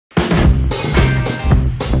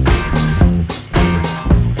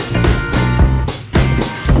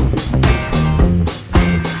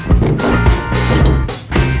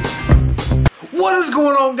What is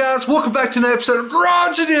going on, guys? Welcome back to another episode of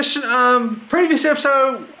Garage Edition. Previous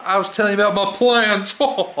episode, I was telling you about my plans.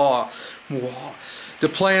 The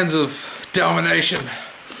plans of domination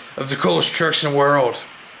of the coolest trucks in the world.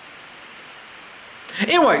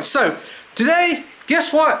 Anyway, so today,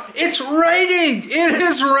 guess what? It's raining. It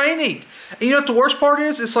is raining. And you know what the worst part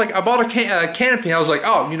is? It's like I bought a canopy. I was like,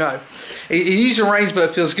 oh, you know, it usually rains, but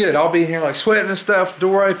it feels good. I'll be here like sweating and stuff,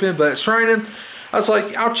 door open, but it's raining. I was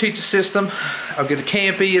like, I'll cheat the system. I'll get a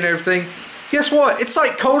campy and everything. Guess what? It's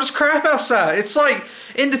like cold as crap outside. It's like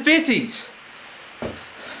in the 50s.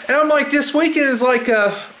 And I'm like, this weekend is like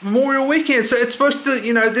a Memorial Weekend. So it's supposed to,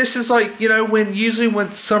 you know, this is like, you know, usually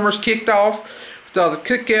when summer's kicked off with all the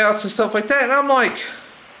cookouts and stuff like that. And I'm like,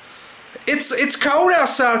 it's cold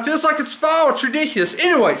outside. It feels like it's fall. It's ridiculous.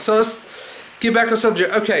 Anyway, so let's get back on the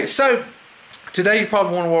subject. Okay, so today you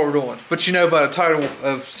probably wonder what we're doing, but you know by the title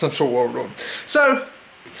of some sort what we're doing. So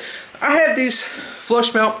I have these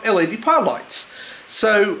flush mount LED pod lights.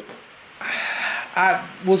 So I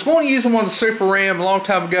was going to use them on the Super Ram a long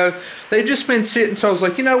time ago. They've just been sitting, so I was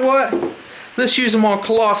like, you know what? Let's use them on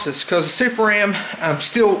Colossus, because the Super Ram, I'm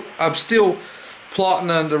still plotting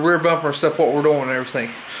on the rear bumper and stuff, what we're doing and everything.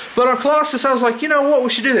 But on Colossus, I was like, you know what? We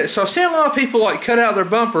should do that. So I've seen a lot of people like cut out their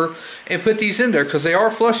bumper and put these in there because they are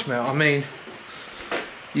flush mount. I mean,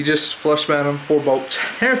 you just flush mount them, 4 bolts,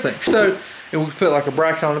 everything. So, and we can put like a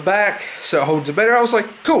bracket on the back so it holds it better. I was like,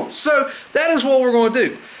 cool. So that is what we're going to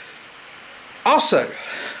do. Also,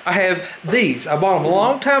 I have these. I bought them a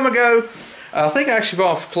long time ago. I think I actually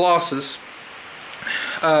bought them for Colossus.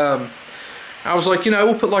 I was like, you know,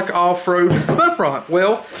 we'll put like an off-road bumper on it.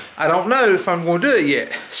 Well, I don't know if I'm going to do it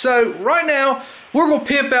yet. So right now, we're going to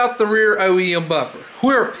pimp out the rear OEM bumper.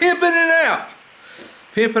 We're pimping it out.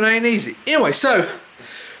 Pimping ain't easy. Anyway, so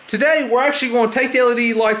today we're actually going to take the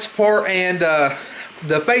LED lights apart and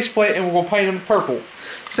the faceplate, and we're going to paint them purple.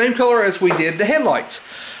 Same color as we did the headlights.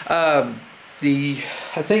 I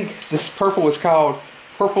think this purple is called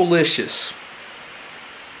Purplelicious.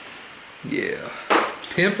 Yeah,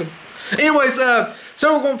 pimping. Anyways,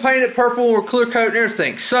 so we're going to paint it purple or clear coat and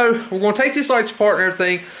everything. So we're going to take these lights apart and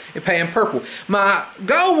everything and paint them purple. My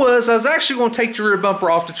goal was I was actually going to take the rear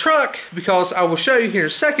bumper off the truck, because I will show you here in a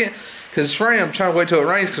second, because it's raining. I'm trying to wait till it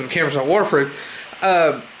rains because my camera's not waterproof.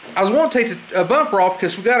 I was going to take the bumper off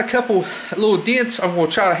because we got a couple little dents I'm going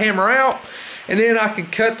to try to hammer out, and then I can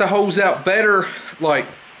cut the holes out better like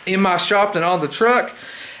in my shop than on the truck.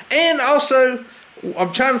 And also,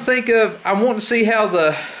 I'm trying to think of, I want to see how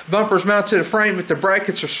the bumper's mounted to the frame, if the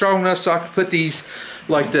brackets are strong enough so I can put these,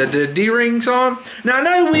 like the D-rings on. Now, I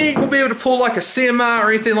know we ain't going to be able to pull like a semi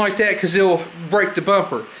or anything like that because it'll break the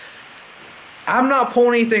bumper. I'm not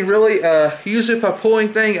pulling anything really. Usually if I pull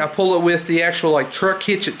anything, I pull it with the actual like truck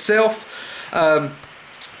hitch itself.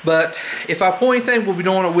 But if I pull anything, we'll be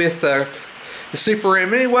doing it with the Super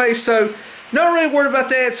Ram anyway. So not really worried about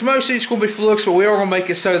that. So mostly it's going to be for looks, but we are going to make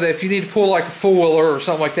it so that if you need to pull like a four-wheeler or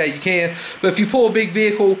something like that, you can. But if you pull a big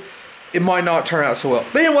vehicle, it might not turn out so well.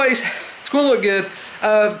 But anyways, it's going to look good.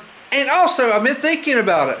 And also, I've been thinking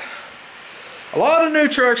about it. A lot of new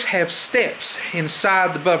trucks have steps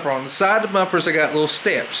inside the bumper. On the side of the bumpers, they got little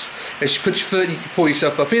steps. As you put your foot, and you can pull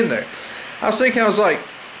yourself up in there. I was thinking, I was like,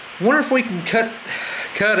 wonder if we can cut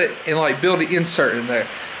it and like build an insert in there.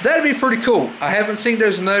 That'd be pretty cool. I haven't seen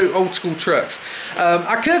those in no old school trucks.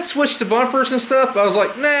 I could switch the bumpers and stuff, but I was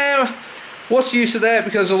like, nah, what's the use of that?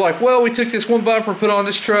 Because they're like, well, we took this one bumper and put it on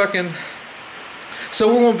this truck, and so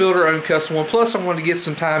we're going to build our own custom one. Plus, I want to get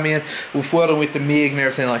some time in with welding with the MIG and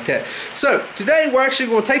everything like that. So today we're actually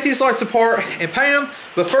going to take these lights apart and paint them.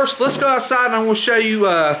 But first, let's go outside and I'm going to show you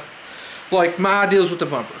like my ideas with the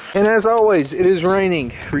bumper. And as always, it is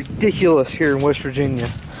raining ridiculous here in West Virginia.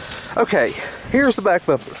 Okay, here's the back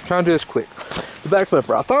bumper. I'm trying to do this quick. The back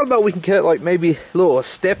bumper. I thought about we can cut like maybe a little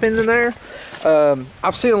step in there.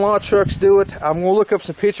 I've seen a lot of trucks do it. I'm going to look up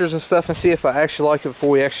some pictures and stuff and see if I actually like it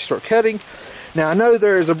before we actually start cutting. Now I know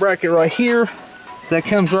there is a bracket right here that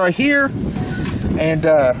comes right here, and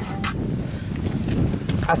I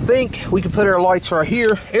think we can put our lights right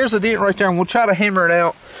here. There's a dent right there, and we'll try to hammer it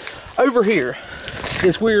out. Over here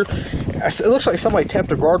is weird. It looks like somebody tapped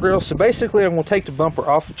a guardrail. So basically, I'm going to take the bumper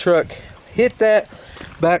off the truck, hit that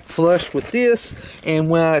back flush with this, and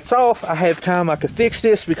when it's off, I have time I could fix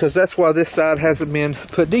this, because that's why this side hasn't been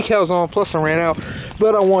put decals on. Plus I ran out,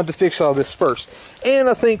 but I wanted to fix all this first. And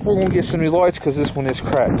I think we're going to get some new lights because this one is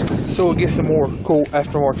cracked, so we'll get some more cool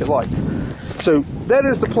aftermarket lights. So that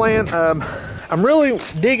is the plan. I'm really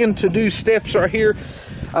digging to do steps right here.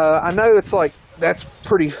 I know it's like that's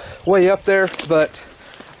pretty way up there, but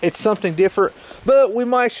it's something different. But we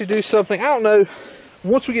might actually do something, I don't know,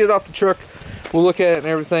 once we get it off the truck, we'll look at it and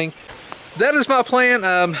everything. That is my plan.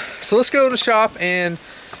 So let's go to the shop and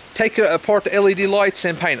take apart the LED lights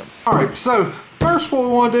and paint them. Alright, so first what we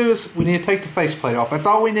want to do is we need to take the faceplate off. That's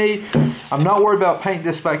all we need. I'm not worried about painting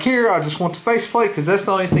this back here. I just want the faceplate because that's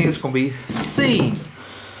the only thing that's going to be seen.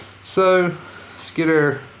 So let's get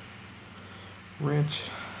our wrench.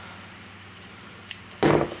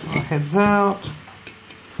 Heads out.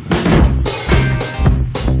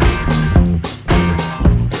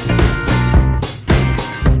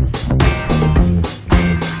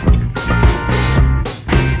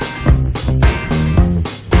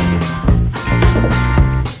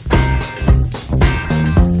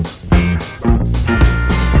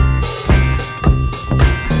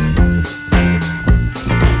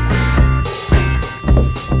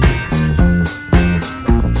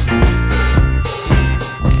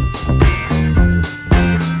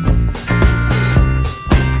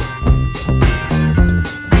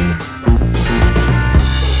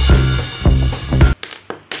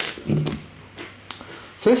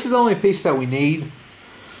 So this is the only piece that we need.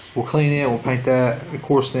 We'll clean it, we'll paint that. Of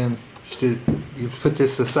course then, you put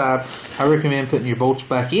this aside. I recommend putting your bolts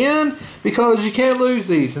back in because you can't lose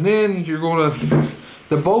these. And then you're gonna,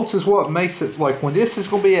 the bolts is what makes it, like when this is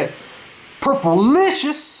gonna be a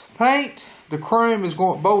purplicious paint, the chrome is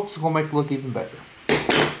going, bolts is gonna make it look even better.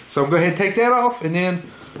 So go ahead and take that off and then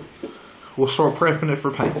we'll start prepping it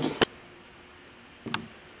for paint.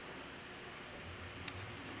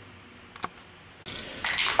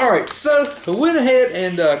 Alright, so I went ahead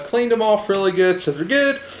and cleaned them off really good, so they're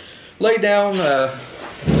good. Laid down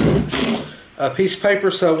a piece of paper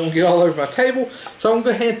so it won't get all over my table. So I'm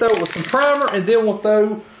going to go ahead and throw it with some primer, and then we'll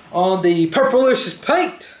throw on the purplicious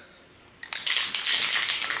paint.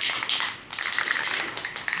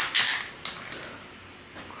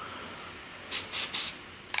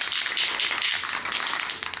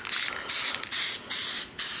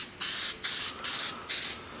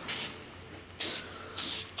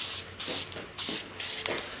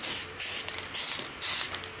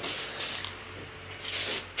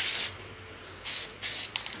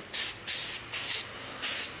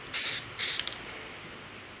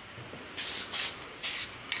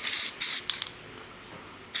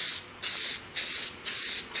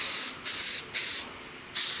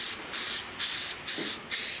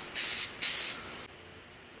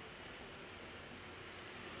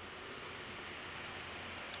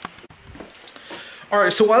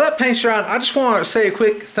 Alright, so while that paint's drying, I just want to say a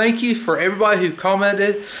quick thank you for everybody who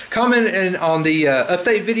commented on the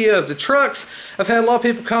update video of the trucks. I've had a lot of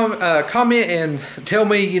people comment and tell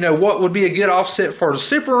me, you know, what would be a good offset for the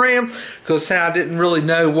Super Ram, because I didn't really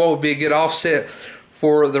know what would be a good offset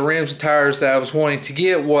for the rims and tires that I was wanting to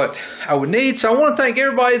get, what I would need. So I want to thank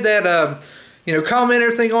everybody that you know, comment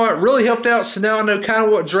everything on it. Really helped out, so now I know kind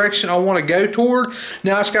of what direction I want to go toward.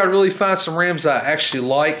 Now I just got to really find some rims that I actually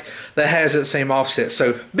like that has that same offset.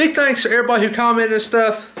 So big thanks to everybody who commented and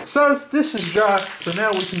stuff. So this is dry, so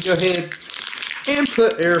now we can go ahead and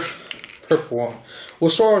put our purple on.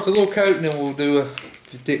 We'll start with a little coat and then we'll do a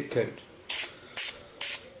thick coat.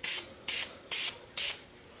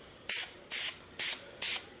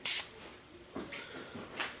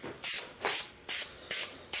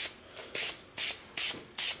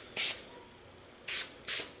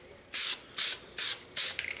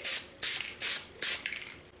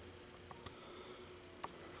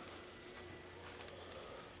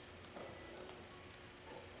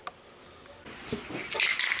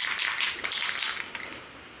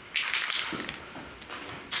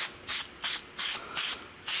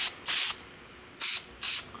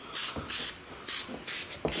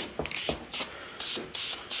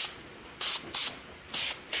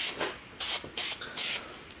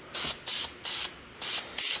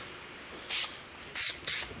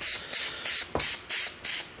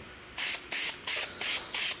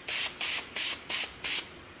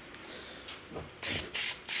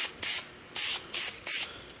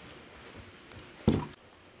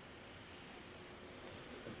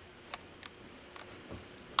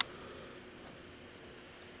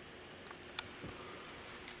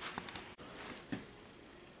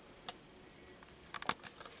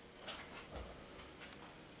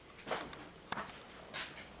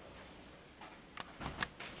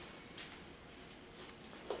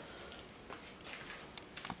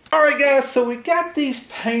 Alright guys, so we got these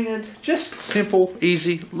painted. Just simple,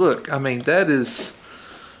 easy. Look, I mean, that is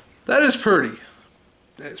pretty.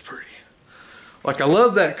 That's pretty. Like, I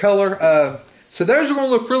love that color. So those are going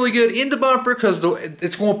to look really good in the bumper because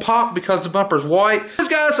it's going to pop because the bumper's white.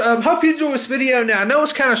 Guys, hope you enjoyed this video. Now, I know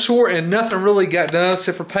it's kind of short and nothing really got done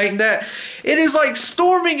except for painting that. It is like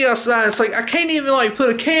storming outside. It's like I can't even like put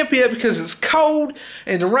a campy up because it's cold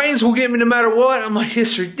and the rains will get me no matter what. I'm like,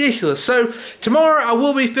 it's ridiculous. So tomorrow I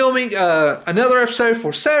will be filming another episode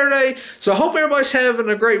for Saturday. So I hope everybody's having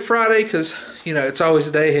a great Friday because, you know, it's always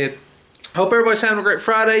a day ahead. I hope everybody's having a great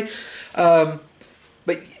Friday.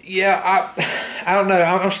 But yeah, I don't know.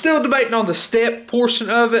 I'm still debating on the step portion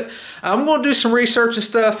of it. I'm going to do some research and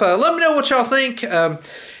stuff. Let me know what y'all think.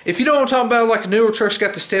 If you know what I'm talking about, like a newer truck's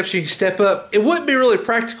got the steps you can step up. It wouldn't be really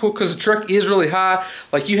practical because the truck is really high.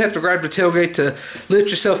 Like you have to grab the tailgate to lift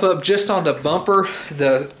yourself up just on the bumper,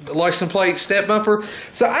 the license plate step bumper.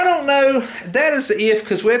 So I don't know. That is the if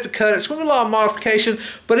because we have to cut it. It's going to be a lot of modification,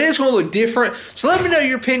 but it is going to look different. So let me know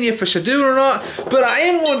your opinion if I should do it or not. But I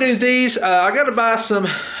am going to do these. I got to buy some.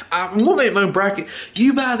 I'm going to make my own bracket.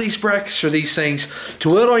 You buy these brackets for these things to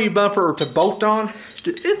weld on your bumper or to bolt on.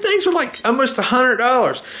 Things are like almost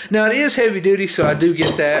 $100. Now it is heavy duty, so I do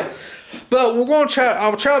get that. But we're going to try.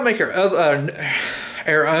 I'll try to make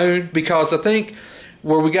our own because I think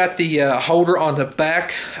where we got the holder on the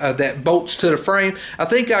back that bolts to the frame, I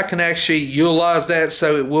think I can actually utilize that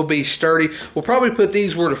so it will be sturdy. We'll probably put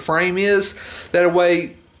these where the frame is. That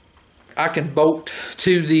way I can bolt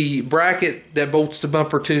to the bracket that bolts the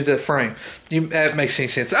bumper to the frame. That makes any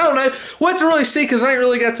sense. I don't know. We'll have to really see because I ain't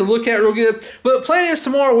really got to look at it real good. But plan is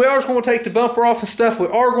tomorrow we are going to take the bumper off and stuff. We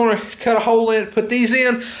are going to cut a hole in it, put these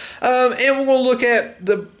in. And we're going to look at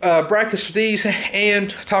the brackets for these and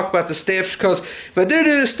talk about the steps. Because if I do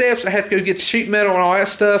the steps, I have to go get the sheet metal and all that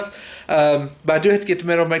stuff. But I do have to get the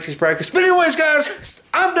metal to make these brackets. But anyways, guys,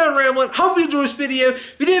 I'm done rambling. Hope you enjoyed this video.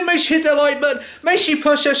 If you did, make sure you hit that like button. Make sure you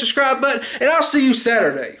punch that subscribe button. And I'll see you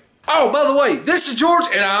Saturday. Oh, by the way, this is George,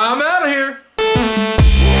 and I'm out of here.